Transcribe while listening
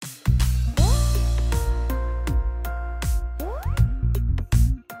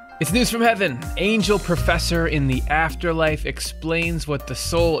It's news from heaven. Angel professor in the afterlife explains what the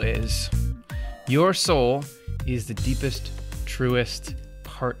soul is. Your soul is the deepest, truest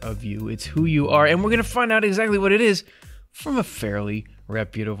part of you. It's who you are, and we're going to find out exactly what it is from a fairly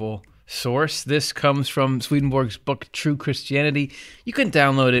reputable source. This comes from Swedenborg's book, True Christianity. You can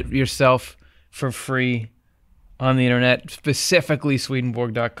download it yourself for free on the internet, specifically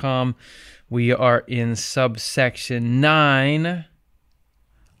Swedenborg.com. We are in subsection 9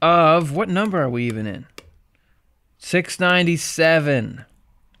 of, what number are we even in? 697.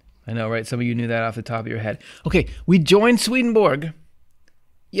 I know, right? Some of you knew that off the top of your head. Okay, we joined Swedenborg.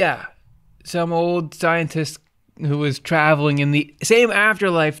 Yeah, some old scientist who was traveling in the same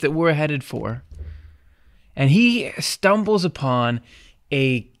afterlife that we're headed for. And he stumbles upon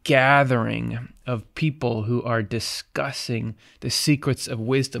a gathering of people who are discussing the secrets of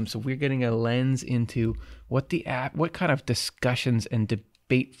wisdom. So we're getting a lens into what kind of discussions and debate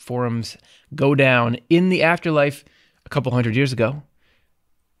forums go down in the afterlife a couple hundred years ago.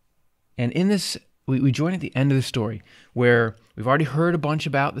 And in this, we join at the end of the story where we've already heard a bunch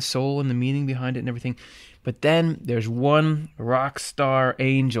about the soul and the meaning behind it and everything. But then there's one rock star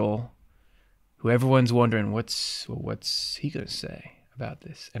angel who everyone's wondering, what's he going to say about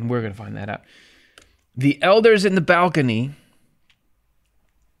this? And we're going to find that out. The elders in the balcony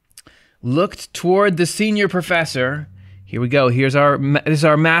looked toward the senior professor. Here we go. This is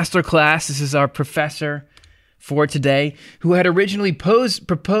our master class. This is our professor for today, who had originally proposed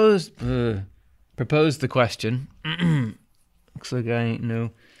the question. Looks like I ain't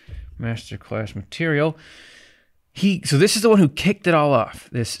no master class material. So this is the one who kicked it all off,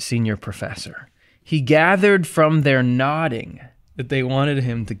 this senior professor. He gathered from their nodding that they wanted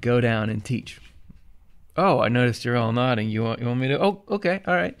him to go down and teach. Oh, I noticed you're all nodding. You want me to? Oh, okay,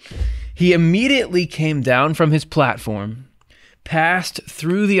 all right. He immediately came down from his platform, passed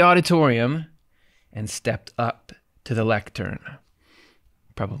through the auditorium, and stepped up to the lectern.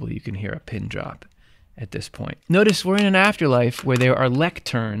 Probably you can hear a pin drop at this point. Notice we're in an afterlife where there are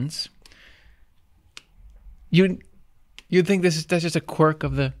lecterns. You'd think that's just a quirk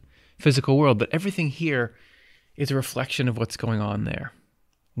of the physical world, but everything here is a reflection of what's going on there.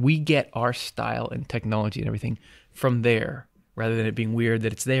 We get our style and technology and everything from there, rather than it being weird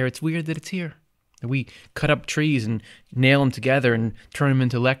that it's there. It's weird that it's here. We cut up trees and nail them together and turn them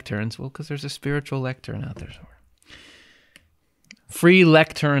into lecterns. Well, because there's a spiritual lectern out there somewhere. Free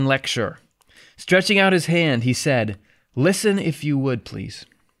lectern lecture. Stretching out his hand, he said, "Listen if you would, please.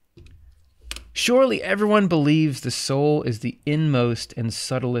 Surely everyone believes the soul is the inmost and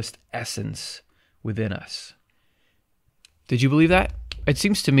subtlest essence within us." Did you believe that? It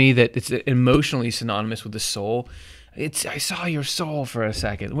seems to me that it's emotionally synonymous with the soul. I saw your soul for a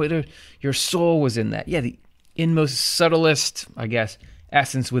second. Your soul was in that. Yeah, the inmost, subtlest, I guess,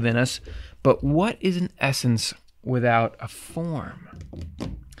 essence within us. But what is an essence without a form?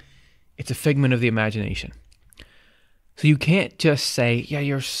 It's a figment of the imagination. So you can't just say, yeah,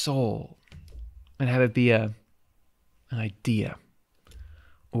 your soul, and have it be an idea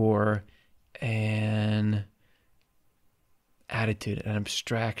or an attitude, an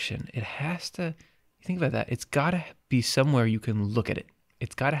abstraction. It has to, think about that. It's got to be somewhere you can look at it.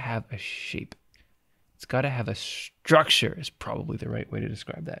 It's got to have a shape. It's got to have a structure, is probably the right way to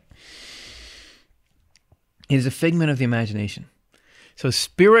describe that. It is a figment of the imagination. So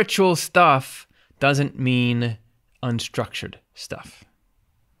spiritual stuff doesn't mean unstructured stuff.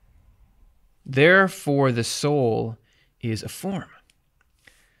 Therefore, the soul is a form.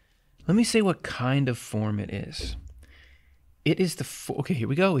 Let me say what kind of form it is. It is okay, here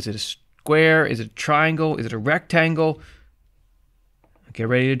we go. Is it a square? Is it a triangle? Is it a rectangle? Get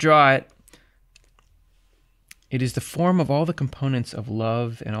ready to draw it. It is the form of all the components of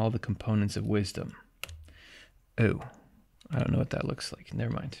love and all the components of wisdom. Oh, I don't know what that looks like.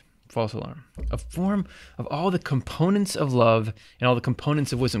 Never mind. False alarm. A form of all the components of love and all the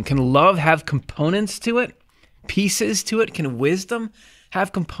components of wisdom. Can love have components to it? Pieces to it? Can wisdom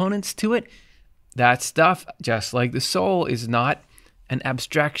have components to it? That stuff, just like the soul, is not an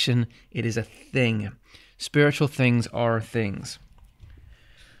abstraction. It is a thing. Spiritual things are things.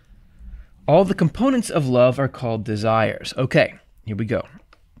 All the components of love are called desires. Okay, here we go.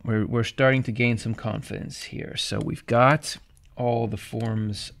 We're starting to gain some confidence here. So we've got all the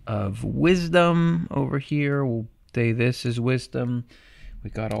forms of wisdom over here. We'll say this is wisdom. We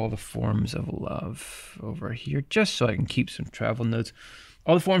got all the forms of love over here, just so I can keep some travel notes.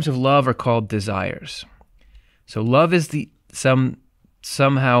 All the forms of love are called desires. So love is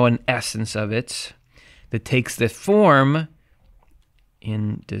somehow an essence of it that takes the form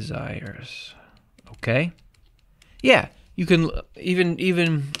in desires. Okay? Yeah, you can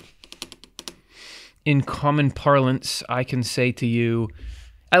even in common parlance, I can say to you,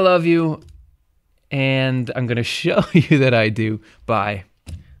 I love you, and I'm going to show you that I do by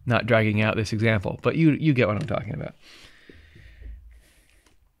not dragging out this example. But you get what I'm talking about.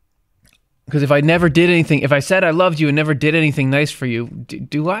 Because if I never did anything, if I said I loved you and never did anything nice for you,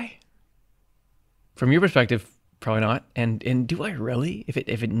 do I? From your perspective, probably not. And do I really? If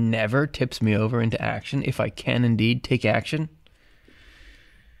it never tips me over into action, if I can indeed take action?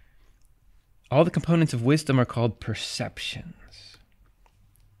 All the components of wisdom are called perceptions.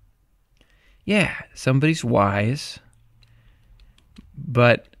 Yeah, somebody's wise,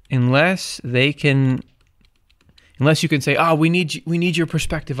 but unless you can say, "Oh, we need your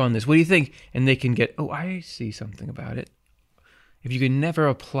perspective on this. What do you think?" And they can get, "Oh, I see something about it." If you can never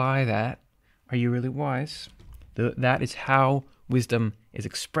apply that, are you really wise? That is how wisdom is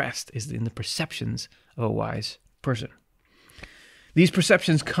expressed, is in the perceptions of a wise person. These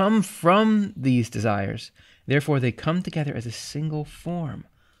perceptions come from these desires. Therefore, they come together as a single form.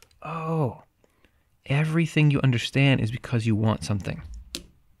 Oh, everything you understand is because you want something.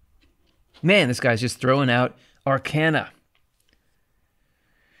 Man, this guy's just throwing out arcana.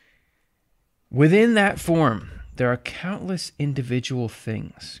 Within that form, there are countless individual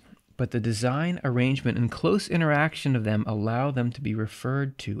things, but the design, arrangement, and close interaction of them allow them to be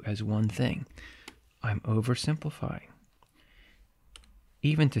referred to as one thing. I'm oversimplifying.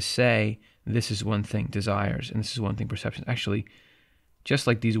 Even to say this is one thing, desires, and this is one thing, perception. Actually, just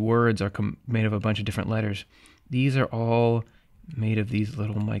like these words are made of a bunch of different letters, these are all made of these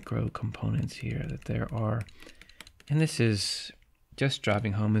little micro components here that there are. And this is just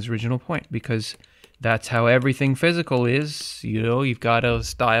driving home his original point, because that's how everything physical is. You know, you've got a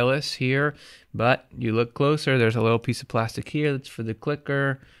stylus here, but you look closer, there's a little piece of plastic here that's for the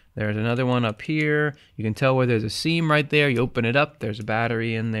clicker. There's another one up here. You can tell where there's a seam right there. You open it up, there's a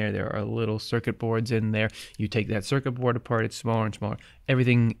battery in there. There are little circuit boards in there. You take that circuit board apart, it's smaller and smaller.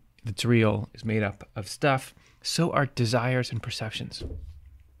 Everything that's real is made up of stuff. So are desires and perceptions.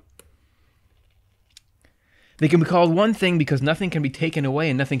 They can be called one thing because nothing can be taken away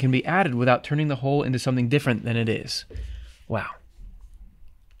and nothing can be added without turning the whole into something different than it is. Wow.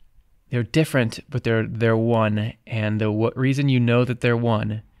 They're different, but they're one. And the reason you know that they're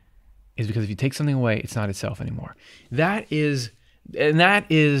one is because if you take something away, it's not itself anymore. That is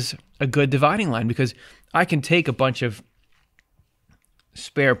a good dividing line, because I can take a bunch of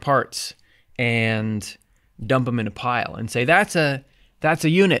spare parts and dump them in a pile and say that's a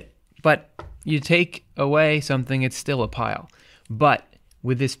unit. But you take away something, it's still a pile. But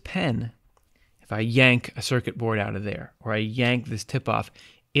with this pen, if I yank a circuit board out of there, or I yank this tip off,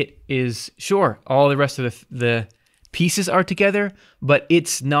 it is, sure, all the rest of the pieces are together, but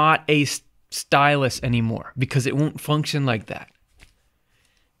it's not a stylus anymore because it won't function like that.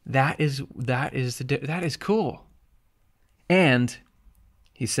 That is cool. And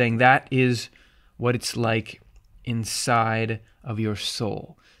he's saying that is what it's like inside of your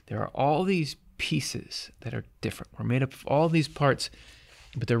soul. There are all these pieces that are different. We're made up of all these parts,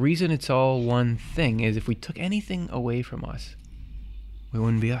 but the reason it's all one thing is if we took anything away from us, we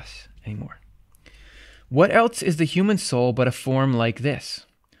wouldn't be us anymore. What else is the human soul but a form like this?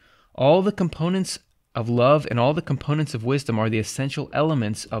 All the components of love and all the components of wisdom are the essential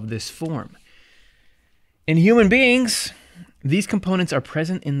elements of this form. In human beings, these components are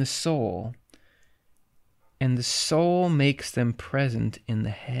present in the soul, and the soul makes them present in the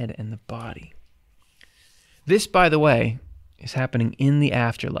head and the body. This, by the way, is happening in the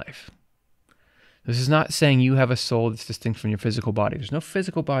afterlife. This is not saying you have a soul that's distinct from your physical body. There's no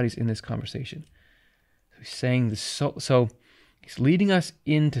physical bodies in this conversation. He's saying the soul, so he's leading us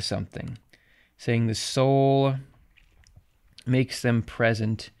into something, saying the soul makes them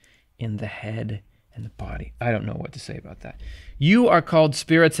present in the head and the body. I don't know what to say about that. You are called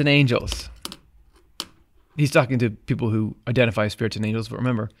spirits and angels. He's talking to people who identify as spirits and angels, but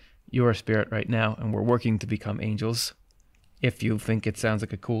remember, you're a spirit right now, and we're working to become angels. If you think it sounds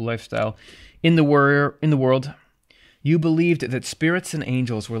like a cool lifestyle. In the world, you believed that spirits and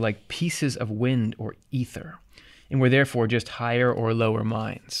angels were like pieces of wind or ether, and were therefore just higher or lower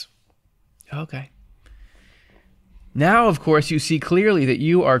minds. Okay. Now, of course, you see clearly that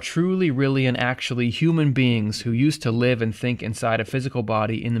you are truly, really, and actually human beings who used to live and think inside a physical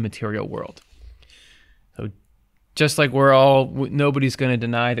body in the material world. So just like nobody's going to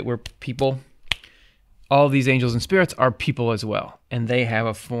deny that we're people, all these angels and spirits are people as well. And they have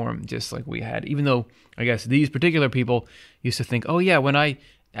a form just like we had. Even though, I guess, these particular people used to think, oh yeah,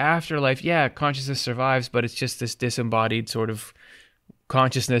 afterlife, yeah, consciousness survives, but it's just this disembodied sort of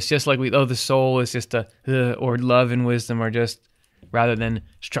consciousness, just like the soul is just or love and wisdom are just, rather than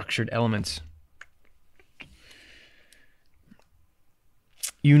structured elements.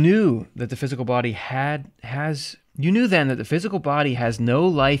 You knew that the physical body you knew then that the physical body has no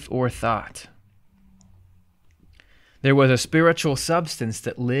life or thought. There was a spiritual substance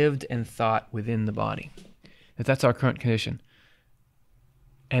that lived and thought within the body. That's our current condition.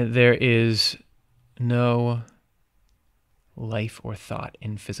 And there is no life or thought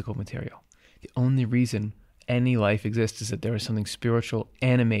in physical material. The only reason any life exists is that there is something spiritual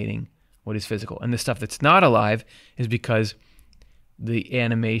animating what is physical. And the stuff that's not alive is because the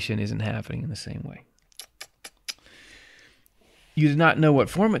animation isn't happening in the same way. You did not know what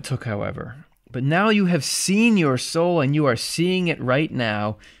form it took, however. But now you have seen your soul, and you are seeing it right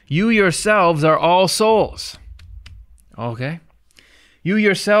now. You yourselves are all souls. Okay? You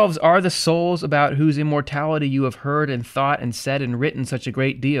yourselves are the souls about whose immortality you have heard and thought and said and written such a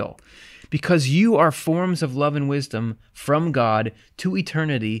great deal. Because you are forms of love and wisdom from God to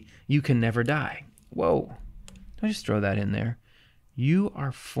eternity, you can never die. Whoa. Don't just throw that in there. You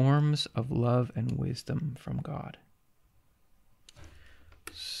are forms of love and wisdom from God.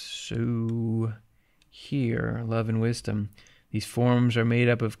 So here, love and wisdom, these forms are made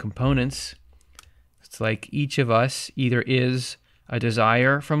up of components. It's like each of us either is a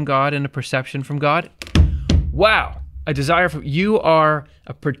desire from God and a perception from God. Wow! A desire from you are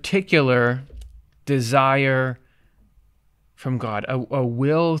a particular desire from God, a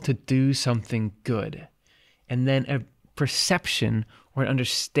will to do something good, and then a perception or an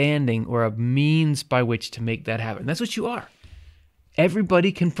understanding or a means by which to make that happen. That's what you are.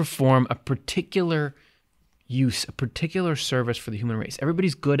 Everybody can perform a particular use, a particular service for the human race.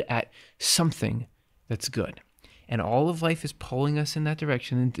 Everybody's good at something that's good. And all of life is pulling us in that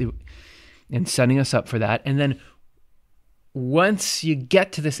direction and setting us up for that. And then once you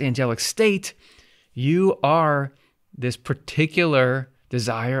get to this angelic state, you are this particular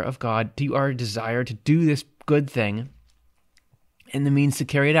desire of God. You are a desire to do this good thing and the means to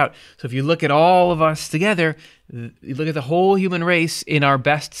carry it out. So if you look at all of us together, you look at the whole human race in our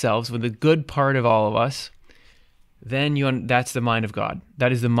best selves with the good part of all of us, then that's the mind of God.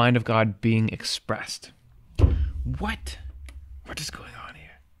 That is the mind of God being expressed. What is going on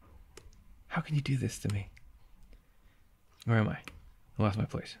here? How can you do this to me? Where am I? I lost my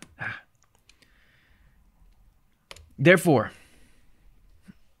place. Therefore.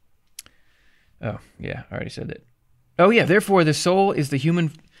 Oh, yeah, I already said that. Oh, yeah, therefore the soul is the human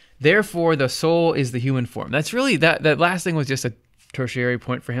form. That's really, that last thing was just a tertiary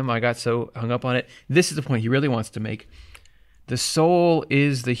point for him. I got so hung up on it. This is the point he really wants to make. The soul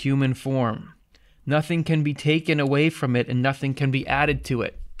is the human form. Nothing can be taken away from it and nothing can be added to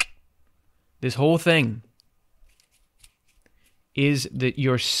it. This whole thing is that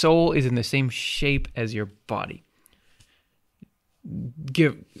your soul is in the same shape as your body.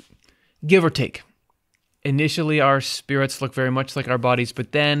 Give or take. Initially, our spirits look very much like our bodies,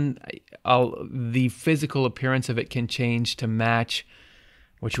 but then the physical appearance of it can change to match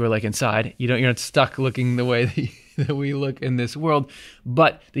what you are like inside. You're not stuck looking the way that we look in this world.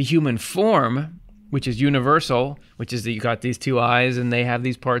 But the human form, which is universal, which is that you got these two eyes and they have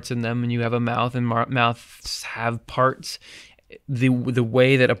these parts in them, and you have a mouth and mouths have parts. The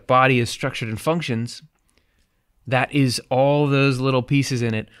way that a body is structured and functions, that is all those little pieces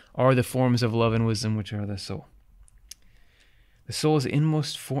in it are the forms of love and wisdom, which are the soul. The soul is the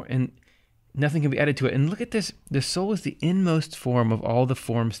inmost form, and nothing can be added to it. And look at this. The soul is the inmost form of all the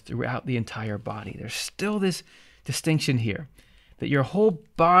forms throughout the entire body. There's still this distinction here, that your whole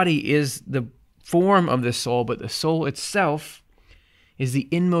body is the form of the soul, but the soul itself is the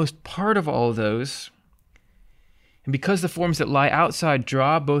inmost part of all of those. And because the forms that lie outside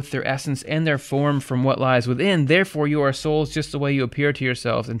draw both their essence and their form from what lies within, therefore you are souls just the way you appear to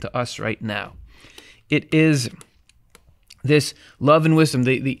yourselves and to us right now. It is this love and wisdom,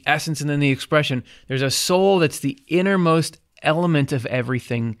 the essence and then the expression. There's a soul that's the innermost element of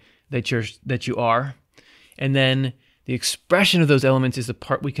everything that you are. And then the expression of those elements is the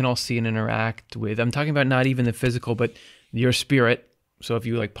part we can all see and interact with. I'm talking about not even the physical, but your spirit. So if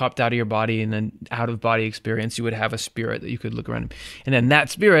you popped out of your body and then out of body experience, you would have a spirit that you could look around. And then that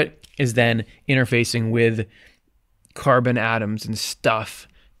spirit is then interfacing with carbon atoms and stuff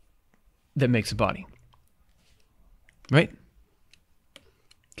that makes a body. Right?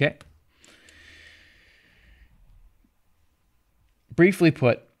 Okay. Briefly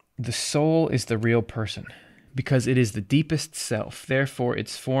put, the soul is the real person because it is the deepest self. Therefore,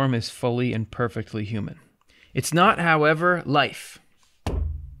 its form is fully and perfectly human. It's not, however, life.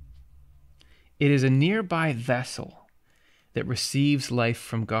 It is a nearby vessel that receives life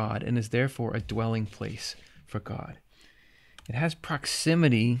from God and is therefore a dwelling place for God. It has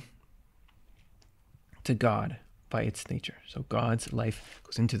proximity to God, by its nature. So God's life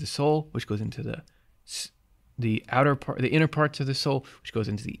goes into the soul, which goes into the outer part, the inner parts of the soul, which goes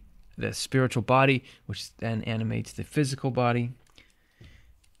into the spiritual body, which then animates the physical body.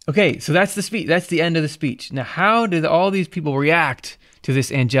 Okay, so that's the speech. That's the end of the speech. Now, how did all these people react to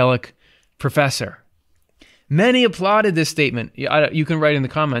this angelic professor? Many applauded this statement. You can write in the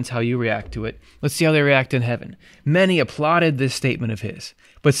comments how you react to it. Let's see how they react in heaven. Many applauded this statement of his,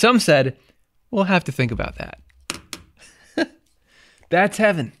 but some said, we'll have to think about that. That's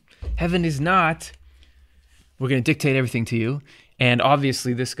heaven. Heaven is not, we're going to dictate everything to you. And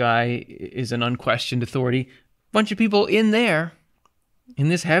obviously this guy is an unquestioned authority. A bunch of people in there, in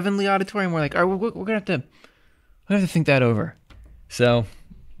this heavenly auditorium, we're like, all right, we're going to have to think that over. So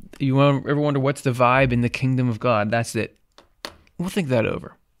you ever wonder what's the vibe in the kingdom of God? That's it. We'll think that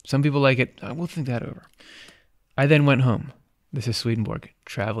over. Some people like it. We'll think that over. I then went home. This is Swedenborg,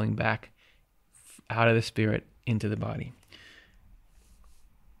 traveling back out of the spirit into the body.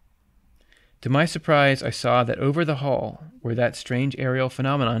 To my surprise, I saw that over the hall, where that strange aerial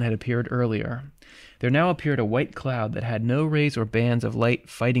phenomenon had appeared earlier, there now appeared a white cloud that had no rays or bands of light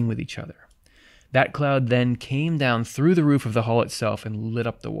fighting with each other. That cloud then came down through the roof of the hall itself and lit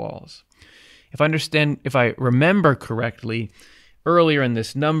up the walls. If I remember correctly, earlier in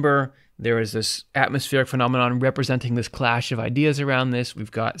this number, there is this atmospheric phenomenon representing this clash of ideas around this. We've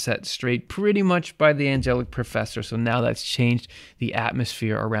got set straight pretty much by the angelic professor. So now that's changed the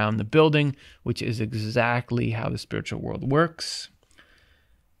atmosphere around the building, which is exactly how the spiritual world works.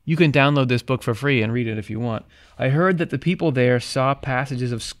 You can download this book for free and read it if you want. I heard that the people there saw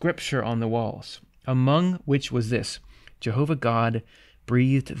passages of scripture on the walls, among which was this: Jehovah God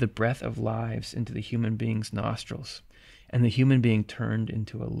breathed the breath of lives into the human being's nostrils, and the human being turned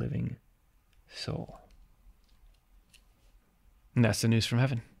into a living soul. And that's the news from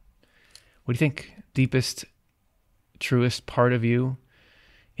heaven. What do you think? Deepest, truest part of you,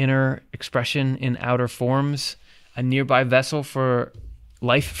 inner expression in outer forms, a nearby vessel for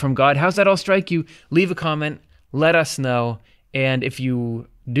life from God. How's that all strike you? Leave a comment, let us know. And if you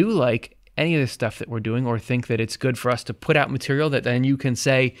do like any of the stuff that we're doing, or think that it's good for us to put out material that then you can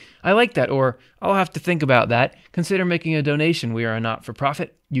say, I like that, or I'll have to think about that, consider making a donation. We are a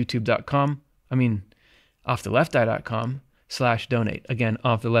not-for-profit, offtheLeftEye.com/donate. Again,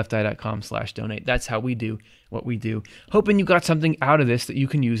 offtheLeftEye.com/donate. That's how we do what we do. Hoping you got something out of this that you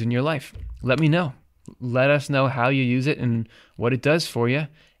can use in your life. Let me know. Let us know how you use it and what it does for you.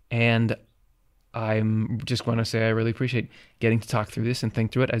 And I'm just going to say I really appreciate getting to talk through this and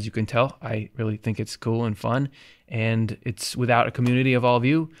think through it. As you can tell, I really think it's cool and fun. And it's without a community of all of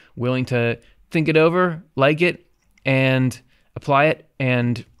you willing to think it over, like it, and apply it,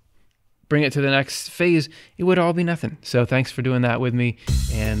 and bring it to the next phase, it would all be nothing. So thanks for doing that with me.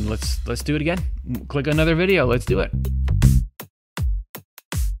 And let's do it again. Click another video. Let's do it.